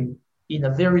regime in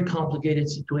a very complicated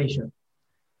situation.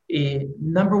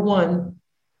 Number one,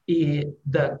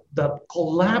 the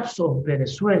collapse of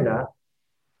Venezuela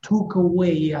took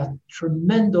away a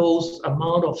tremendous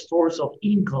amount of source of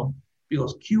income,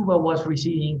 because Cuba was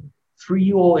receiving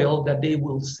free oil that they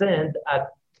will send at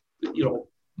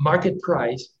market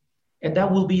price, and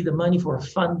that will be the money for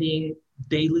funding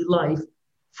daily life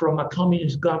from a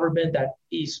communist government that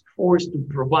is forced to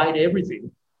provide everything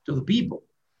to the people.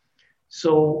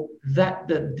 So that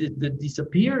the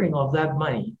disappearing of that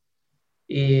money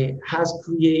has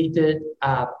created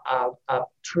a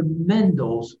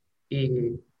tremendous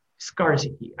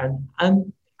scarcity, and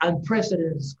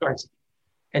unprecedented scarcity.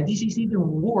 And this is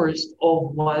even worse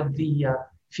of what the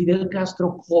Fidel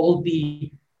Castro called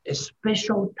the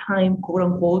special time, quote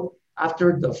unquote,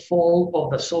 after the fall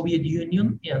of the Soviet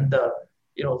Union and the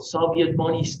Soviet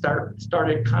money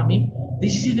started coming.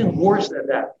 This is even worse than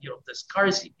that. The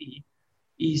scarcity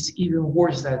is even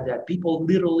worse than that. People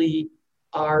literally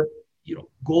are,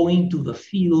 going to the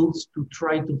fields to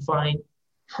try to find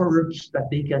herbs that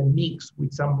they can mix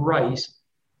with some rice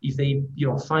if they,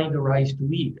 find the rice to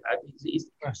eat. It's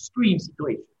extreme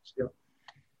situations.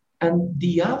 And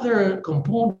the other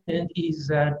component is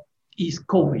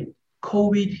COVID.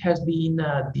 COVID has been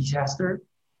a disaster.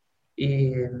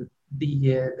 There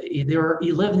are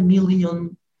 11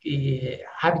 million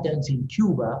inhabitants in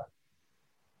Cuba,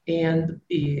 and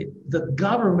the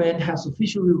government has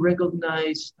officially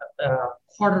recognized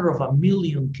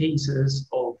 250,000 cases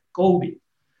of COVID.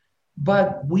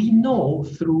 But we know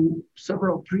through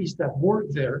several priests that work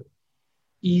there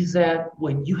is that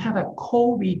when you have a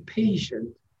COVID patient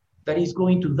that is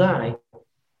going to die,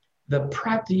 the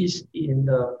practice in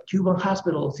the Cuban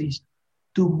hospitals is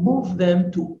to move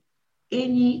them to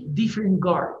any different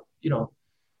guard,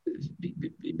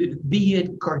 be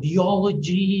it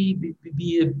cardiology, be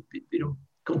it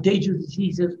contagious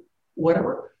diseases,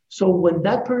 whatever. So when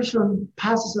that person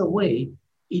passes away,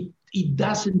 it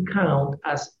doesn't count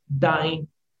as dying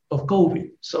of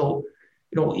COVID. So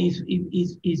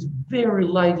it's very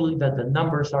likely that the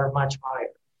numbers are much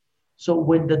higher. So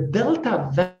when the Delta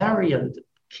variant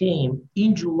came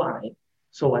in July,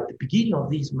 so at the beginning of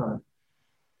this month,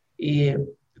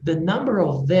 the number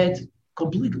of deaths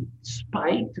completely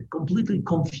spiked, completely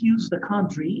confused the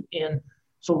country. And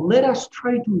so let us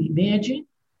try to imagine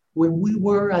when we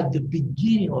were at the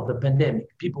beginning of the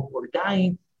pandemic. People were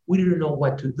dying, we didn't know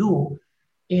what to do.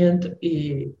 And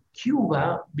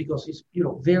Cuba, because it's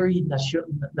very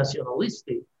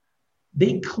nationalistic,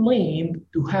 they claimed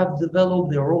to have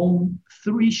developed their own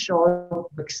 3-shot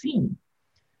vaccine.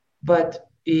 But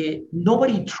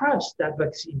nobody trusts that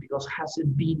vaccine because it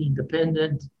hasn't been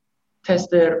independent,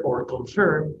 tested, or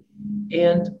confirmed.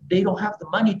 And they don't have the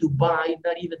money to buy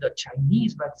not even the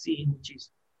Chinese vaccine, which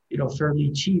is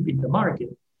fairly cheap in the market.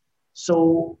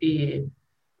 So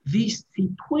this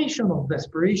situation of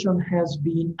desperation has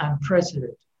been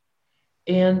unprecedented.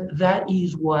 And that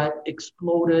is what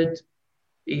exploded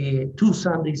 2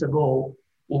 Sundays ago,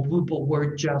 when people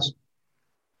were just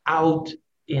out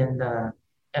and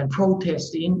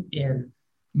protesting. And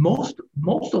most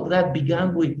of that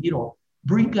began with,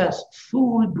 bring us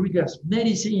food, bring us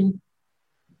medicine,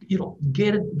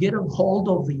 get a hold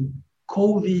of the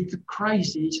COVID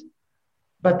crisis.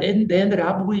 But then they ended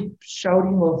up with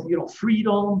shouting of,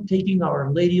 freedom, taking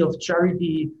Our Lady of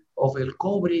Charity of El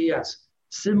Cobre as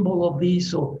symbol of this.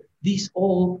 So this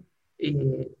all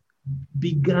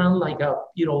began like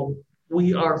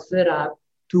we are fed up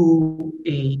to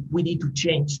we need to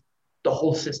change the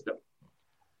whole system.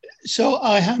 So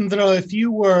Alejandro, if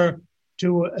you were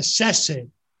to assess it,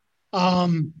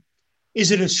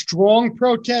 is it a strong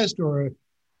protest or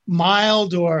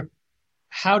mild, or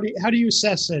how do you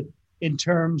assess it in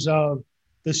terms of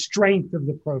the strength of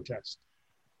the protest?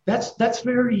 That's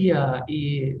very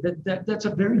that's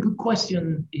a very good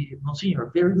question,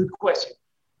 Monsignor. Very good question,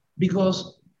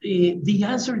 because the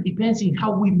answer depends on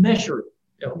how we measure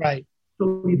it. Right.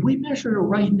 So if we measure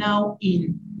right now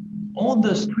on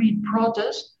the street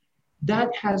protest,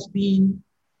 that has been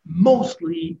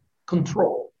mostly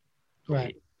controlled.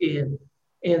 Right. And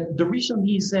the reason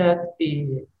is that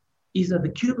the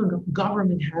Cuban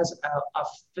government has a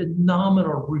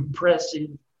phenomenal repressive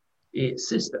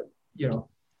system.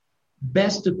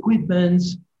 Best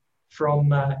equipments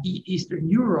from Eastern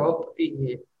Europe,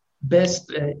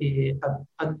 best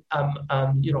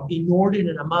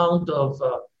inordinate amount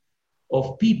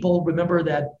of people. Remember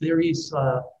that there is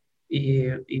a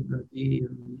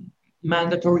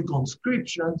mandatory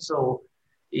conscription, so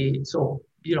a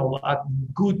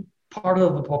good part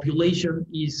of the population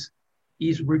is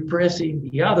repressing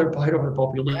the other part of the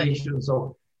population.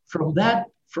 So from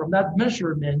that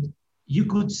measurement, you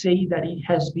could say that it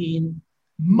has been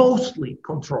mostly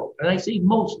controlled. And I say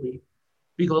mostly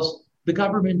because the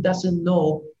government doesn't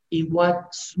know in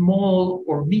what small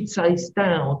or mid-sized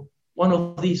town one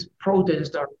of these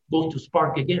protests are going to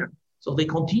spark again. So they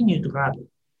continue to have it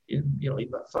in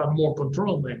a more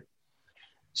controlled manner.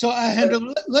 So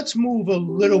let's move a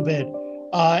little bit.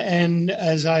 And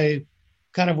as I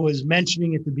kind of was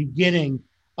mentioning at the beginning,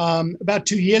 about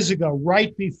 2 years ago,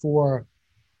 right before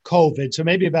COVID, so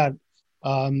maybe about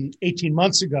 18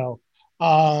 months ago,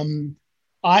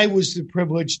 I was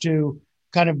privileged to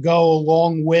kind of go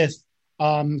along with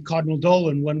Cardinal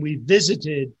Dolan when we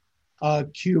visited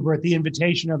Cuba at the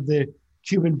invitation of the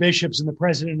Cuban bishops and the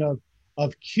president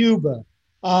of Cuba.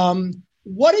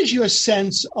 What is your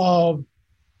sense of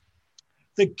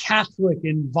the Catholic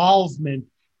involvement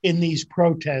in these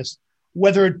protests,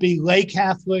 whether it be lay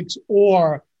Catholics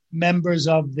or members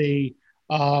of the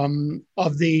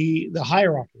of the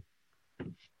hierarchy?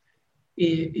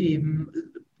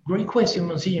 Great question,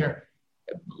 Monsignor.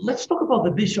 Let's talk about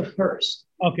the bishop first.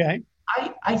 Okay.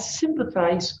 I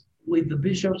sympathize with the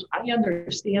bishops. I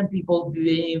understand people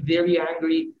being very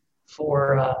angry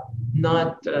for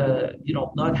not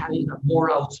having a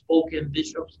more outspoken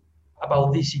bishops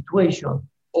about this situation.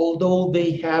 Although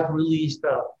they have released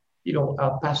a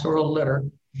pastoral letter,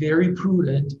 very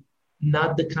prudent,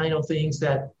 not the kind of things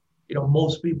that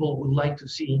most people would like to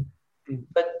see.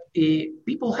 But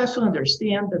people have to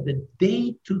understand that the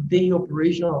day-to-day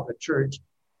operation of the church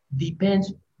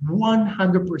depends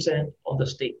 100% on the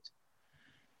state.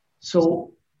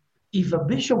 So if a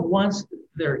bishop wants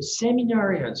their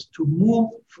seminarians to move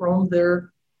from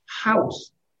their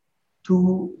house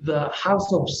to the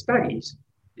house of studies,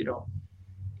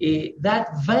 that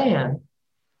van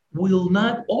will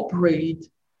not operate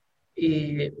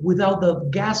without the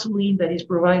gasoline that is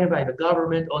provided by the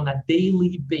government on a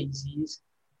daily basis,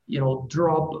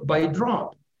 drop by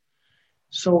drop.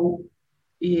 So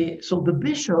the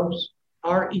bishops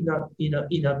are in a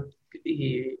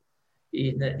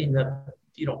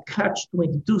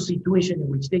catch-22 situation in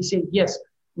which they say, yes,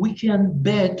 we can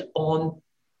bet on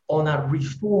a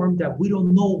reform that we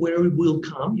don't know where it will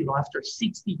come. After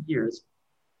 60 years,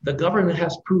 the government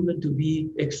has proven to be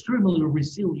extremely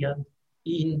resilient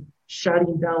in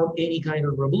shutting down any kind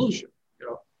of revolution.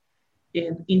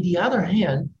 And in the other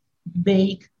hand,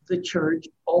 make the church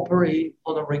operate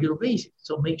on a regular basis.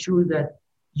 So make sure that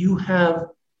you have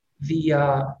the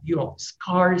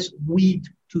scarce wheat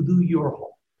to do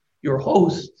your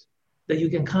host, that you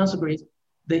can consecrate,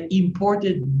 the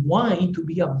imported wine to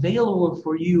be available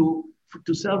for you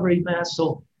to celebrate Mass.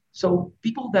 So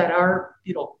people that are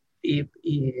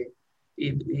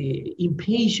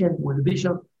impatient with the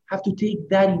bishop have to take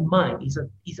that in mind. It's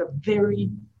a very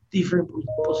different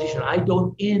position. I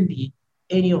don't envy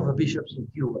any of the bishops in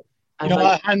Cuba.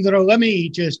 Alejandro, let me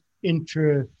just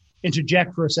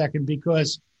interject for a second,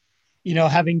 because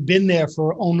having been there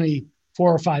for only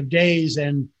 4 or 5 days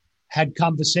and had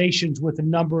conversations with a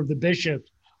number of the bishops,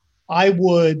 I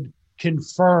would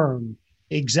confirm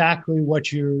exactly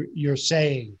what you're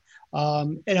saying.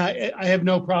 And I have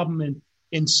no problem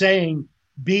in saying,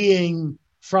 being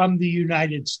from the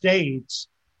United States,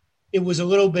 it was a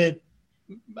little bit,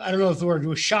 I don't know if the word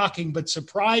was shocking, but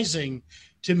surprising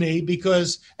to me,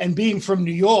 and being from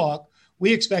New York,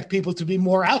 we expect people to be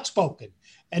more outspoken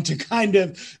and to kind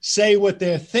of say what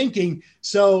they're thinking.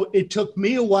 So it took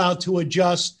me a while to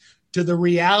adjust to the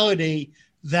reality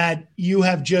that you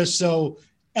have just so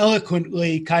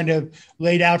eloquently kind of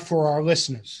laid out for our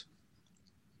listeners.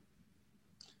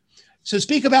 So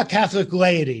speak about Catholic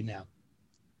laity now.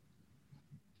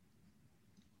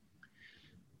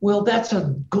 Well, that's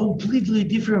a completely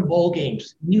different ball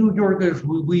games. New Yorkers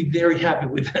will be very happy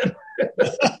with them.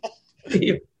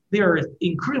 They are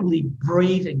incredibly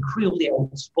brave, incredibly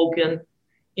outspoken,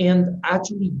 and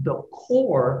actually the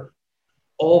core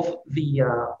of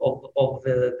the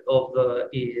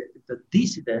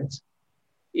dissidents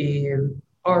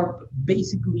are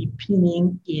basically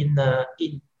pinning in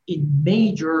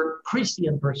major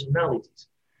Christian personalities.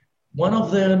 One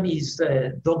of them is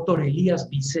Dr. Elias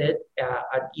Bisset,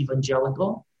 an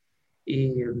evangelical,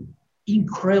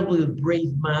 incredibly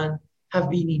brave man, have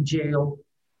been in jail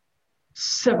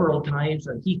several times,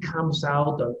 and he comes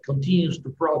out and continues to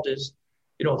protest.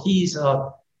 He's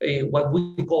what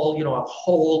we call, a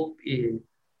whole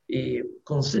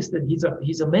consistent.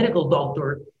 He's a medical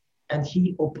doctor, and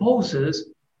he opposes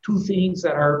two things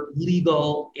that are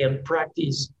legal and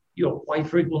practiced, quite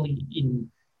frequently in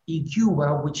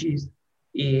Cuba, which is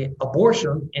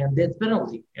abortion and death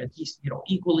penalty. And he's,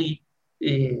 equally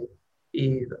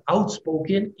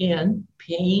outspoken and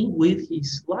paying with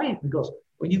his life, because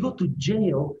when you go to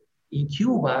jail in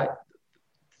Cuba,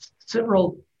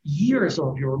 several years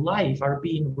of your life are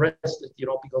being wrested,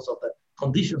 because of the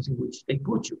conditions in which they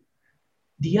put you.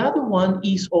 The other one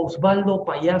is Osvaldo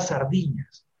Payá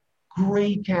Sardiñas,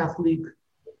 great Catholic,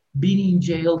 been in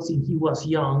jail since he was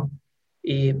young,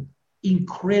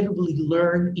 incredibly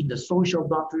learned in the social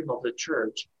doctrine of the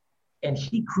church. And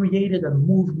he created a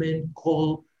movement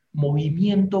called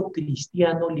Movimiento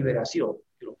Cristiano Liberación,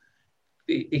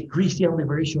 a Christian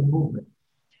liberation movement.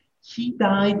 He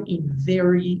died in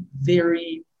very,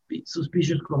 very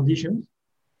suspicious conditions,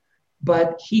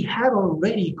 but he had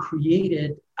already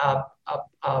created a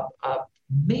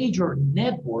major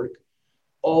network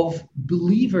of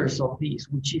believers of this,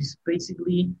 which is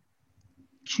basically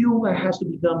Cuba has to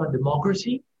become a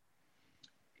democracy.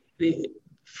 The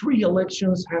free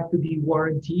elections have to be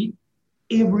guaranteed.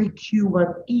 Every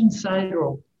Cuban inside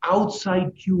or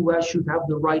outside Cuba should have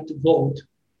the right to vote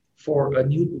for a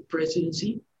new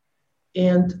presidency,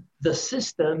 and the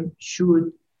system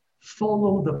should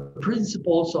follow the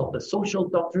principles of the social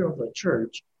doctrine of the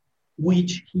church,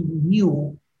 which he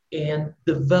knew and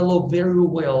developed very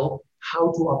well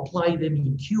how to apply them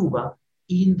in Cuba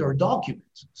in their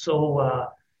documents. So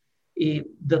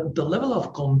the level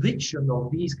of conviction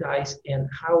of these guys and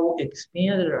how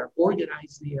expanded and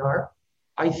organized they are,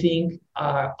 I think,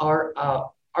 are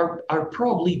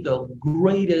probably the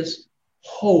greatest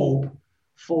hope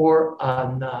for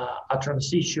a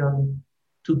transition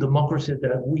to democracy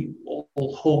that we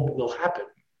all hope will happen.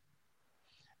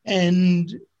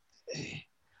 And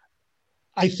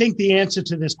I think the answer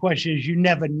to this question is you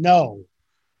never know.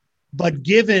 But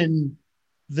given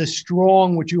the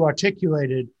strong, which you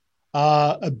articulated,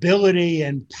 ability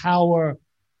and power,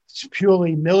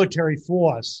 purely military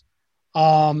force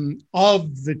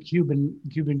of the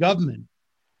Cuban government,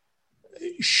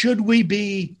 should we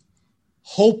be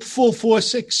hopeful for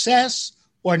success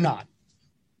or not?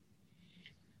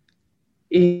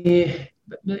 The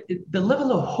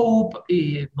level of hope,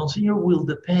 Monsignor, will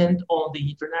depend on the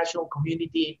international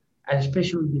community, and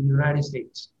especially the United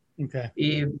States. Okay.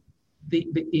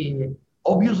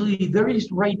 Obviously, there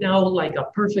is right now like a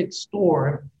perfect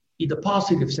storm in the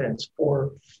positive sense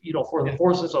for the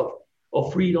forces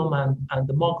of freedom and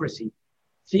democracy.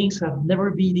 Things have never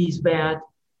been this bad.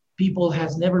 People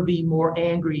has never been more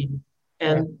angry.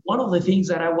 And one of the things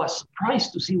that I was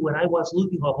surprised to see when I was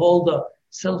looking at all the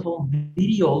cell phone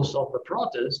videos of the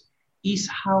protests is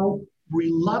how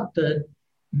reluctant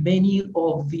many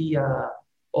of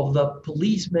the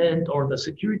policemen or the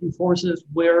security forces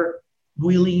were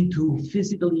willing to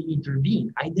physically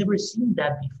intervene. I never seen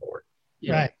that before.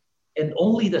 Right. And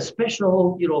only the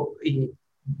special,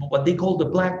 what they call the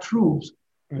black troops,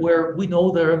 where we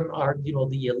know there are,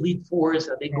 the elite force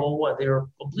that they go and they're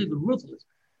completely ruthless.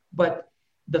 But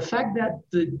the fact that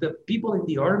the people in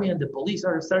the army and the police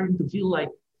are starting to feel like,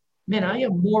 man, I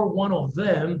am more one of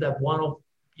them than one of,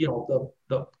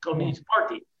 the Communist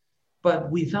Party.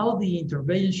 But without the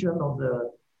intervention of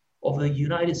the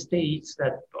United States,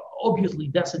 that obviously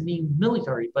doesn't mean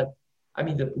military, but I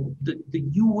mean the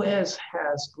U.S.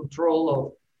 has control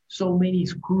of so many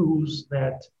screws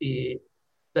that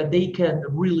they can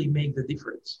really make the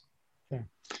difference. Okay.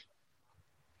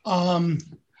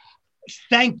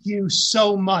 Thank you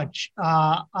so much.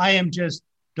 I am just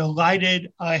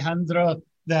delighted, Alejandro,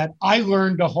 that I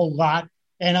learned a whole lot,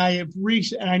 and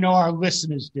and I know our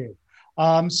listeners did.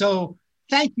 So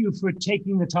thank you for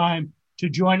taking the time to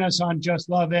join us on Just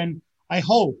Love. And I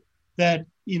hope that,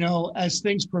 as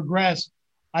things progress,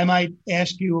 I might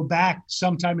ask you back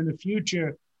sometime in the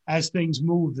future as things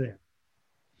move there.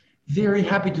 Very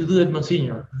happy to do it,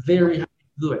 Monsignor. Very happy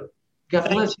to do it. God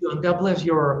bless you, and God bless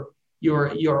your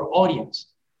audience.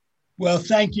 Well,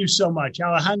 thank you so much.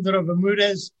 Alejandro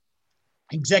Bermudez,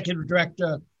 Executive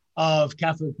Director of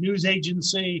Catholic News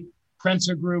Agency,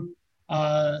 Prensa Group.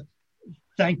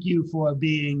 Thank you for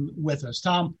being with us.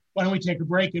 Tom, why don't we take a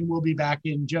break, and we'll be back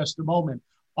in just a moment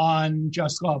on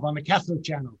Just Love on the Catholic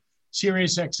Channel,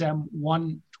 Sirius XM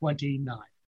 129.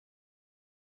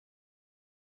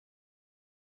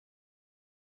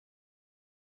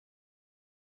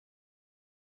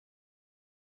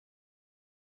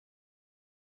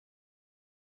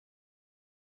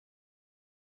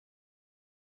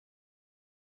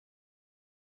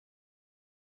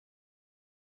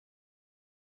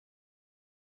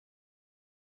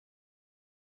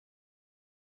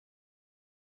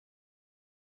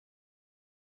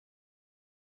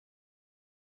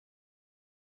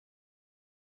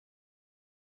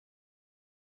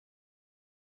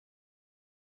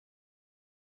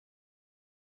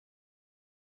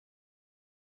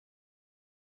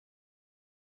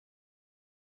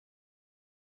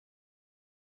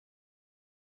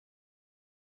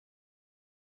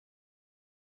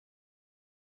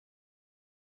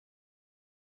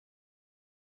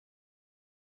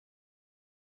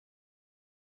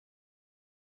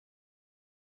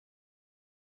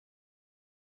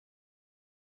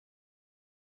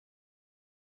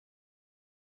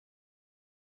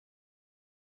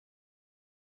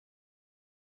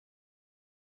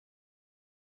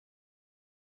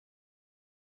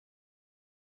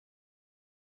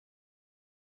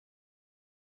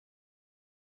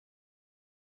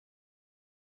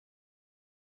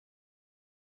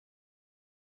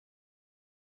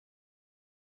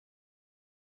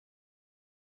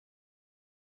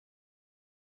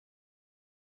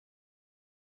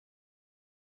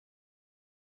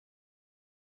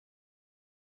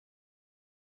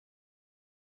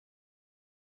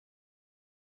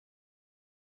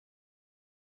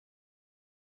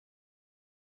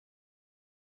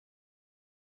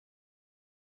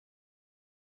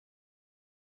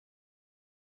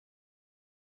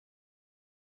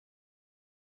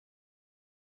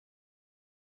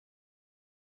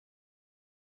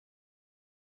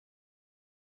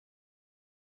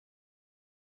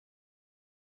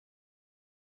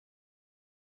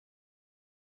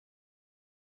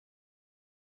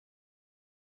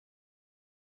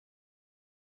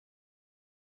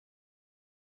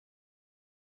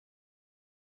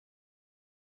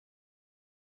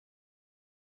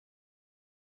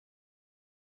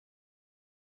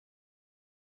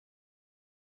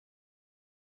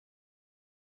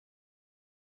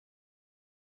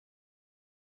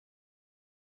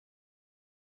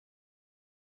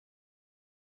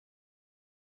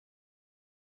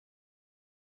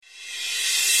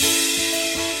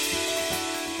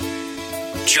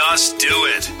 Just do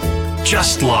it.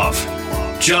 Just love.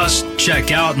 Just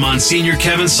check out Monsignor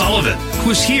Kevin Sullivan,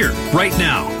 who's here right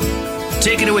now.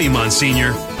 Take it away,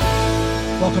 Monsignor.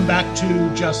 Welcome back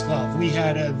to Just Love. We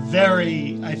had a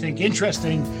very, I think,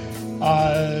 interesting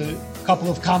couple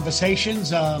of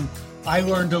conversations. I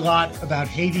learned a lot about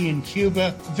Haiti and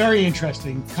Cuba. Very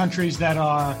interesting. Countries that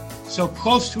are so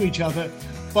close to each other,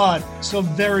 but so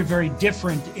very, very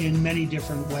different in many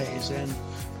different ways.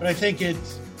 But I think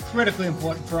it's critically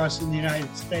important for us in the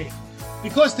United States,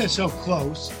 because they're so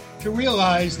close, to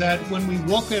realize that when we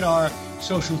look at our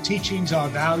social teachings, our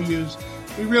values,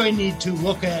 we really need to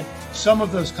look at some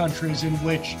of those countries in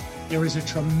which there is a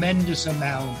tremendous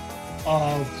amount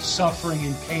of suffering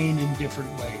and pain in different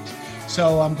ways.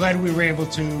 So I'm glad we were able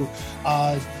to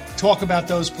talk about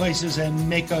those places and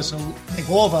make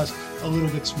all of us a little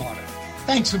bit smarter.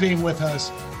 Thanks for being with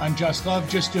us on Just Love.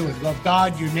 Just do it. Love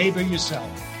God, your neighbor, yourself.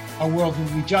 Our world will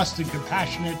be just and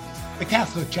compassionate. The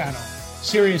Catholic Channel,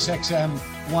 Sirius XM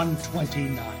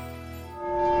 129.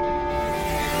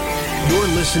 You're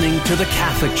listening to the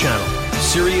Catholic Channel,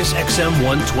 Sirius XM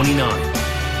 129.